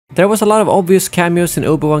There was a lot of obvious cameos in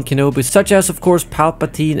Obi-Wan Kenobi, such as of course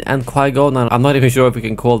Palpatine and Qui-Gon, and I'm not even sure if we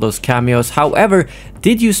can call those cameos. However,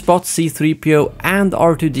 did you spot C3PO and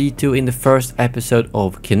R2D2 in the first episode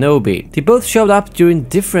of Kenobi? They both showed up during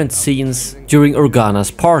different scenes during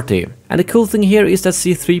Organa's party. And the cool thing here is that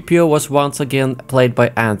C3PO was once again played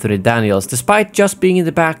by Anthony Daniels. Despite just being in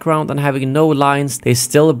the background and having no lines, they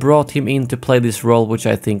still brought him in to play this role, which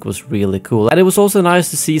I think was really cool. And it was also nice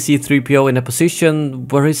to see C3PO in a position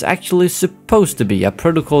where he's actually supposed to be, a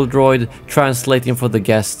protocol droid translating for the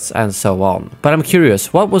guests and so on. But I'm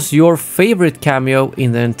curious, what was your favorite cameo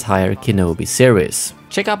in the entire Kenobi series?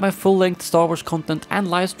 Check out my full-length Star Wars content and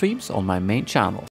live streams on my main channel.